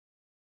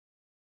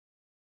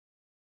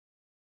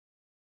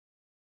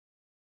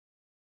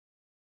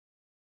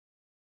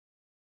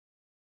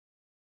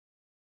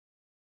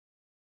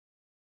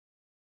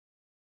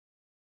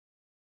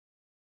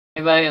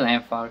Everybody,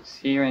 LandFox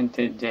here, and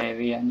today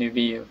we got a new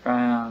video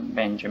from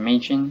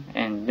Benjamin,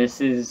 and this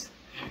is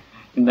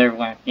their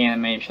wacky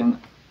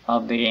animation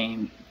of the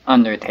game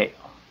Undertale.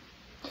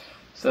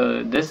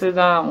 So this is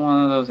not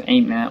one of those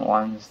 8-minute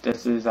ones.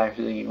 This is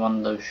actually one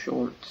of those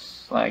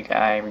shorts, like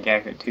I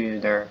reacted to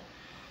their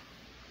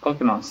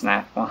Pokemon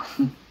Snap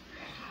one.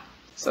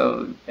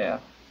 So yeah,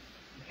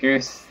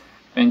 here's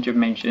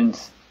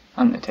Benjamin's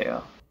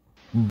Undertale.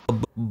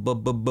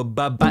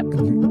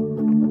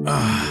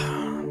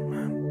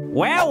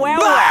 Well.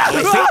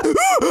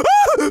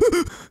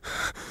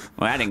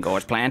 Well, that didn't go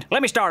as planned.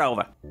 Let me start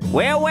over.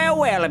 Well,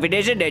 if it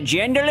isn't a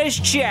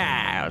genderless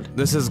child.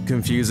 This is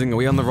confusing. Are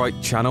we on the right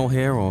channel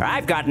here, or?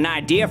 I've got an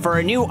idea for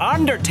a new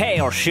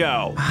Undertale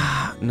show.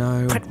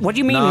 No. What do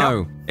you mean,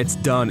 no? It's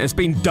done. It's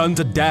been done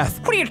to death.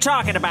 What are you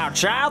talking about,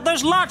 child?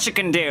 There's lots you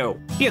can do.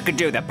 You could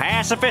do the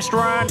pacifist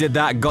run. Did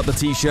that, got the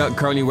t-shirt,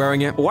 currently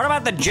wearing it. What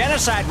about the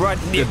genocide run?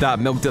 Did that,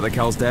 milked it, the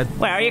cow's dead.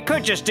 Well, you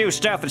could just do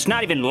stuff that's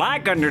not even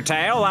like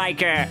Undertale,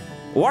 like,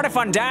 what if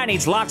Undyne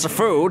eats lots of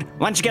food,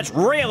 then she gets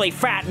really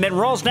fat and then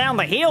rolls down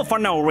the hill for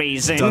no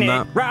reason? Done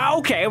that.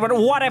 Okay, but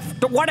what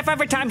if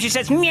every time she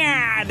says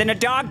 "meow," then a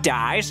dog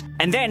dies,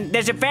 and then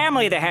there's a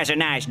family that has a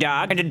nice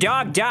dog, and the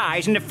dog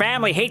dies, and the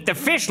family hate the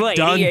fish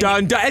lady?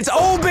 Done. It's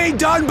all been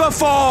done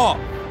before!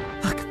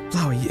 Look,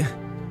 Flower, you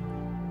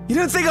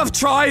don't think I've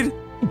tried?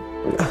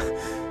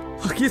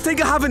 Look, you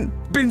think I haven't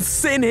been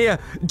sitting here,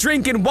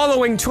 drinking,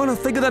 wallowing, trying to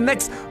think of the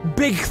next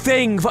big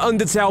thing for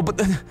Undertale,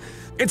 but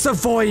it's a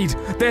void.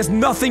 There's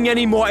nothing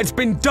anymore. It's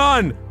been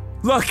done.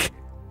 Look.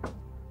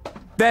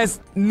 There's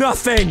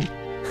nothing.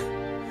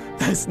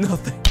 There's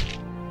nothing.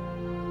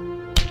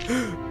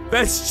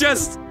 There's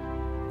just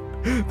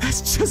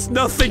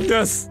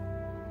nothingness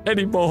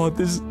anymore.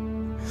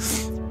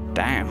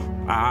 Damn.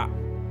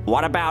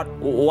 What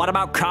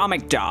about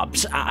comic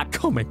jobs?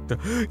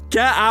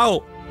 Get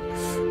out.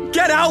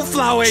 Get out,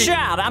 Flowey.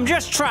 Child, I'm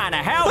just trying to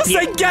help you.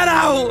 I say get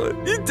out.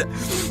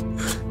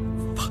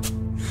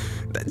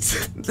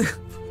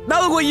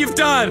 Now look what you've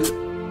done!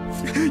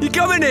 You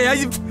come in here,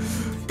 you've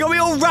got me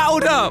all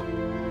rattled up!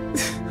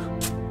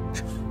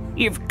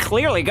 You've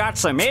clearly got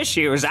some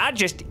issues,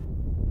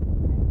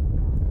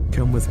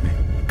 Come with me.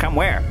 Come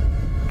where?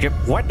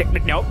 What?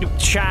 No,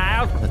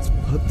 child! Let's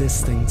put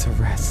this thing to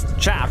rest.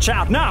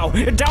 Child, no!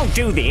 Don't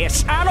do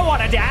this! I don't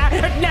want to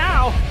die!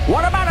 No!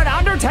 What about an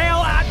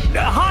Undertale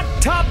hot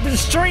tub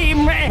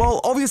stream? Well,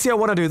 obviously I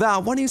want to do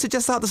that. Why don't you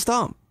suggest that at the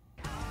start?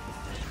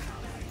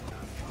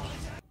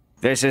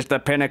 This is the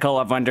pinnacle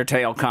of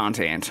Undertale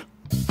content.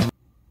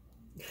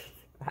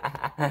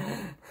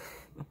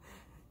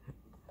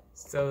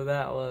 So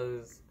that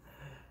was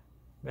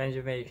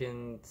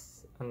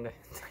Benjamin's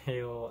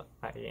Undertale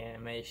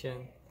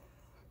animation.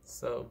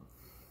 So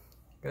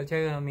go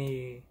check out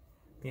me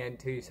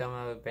into some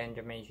of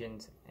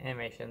Benjamin's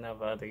animation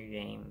of other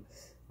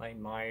games like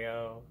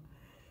Mario,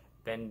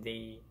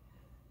 Bendy,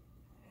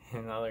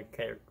 and other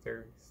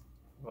characters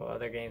or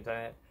other games on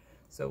it.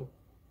 So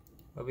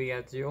hope you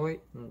guys enjoy,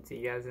 and see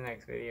you guys in the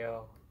next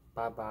video.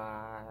 Bye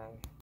bye.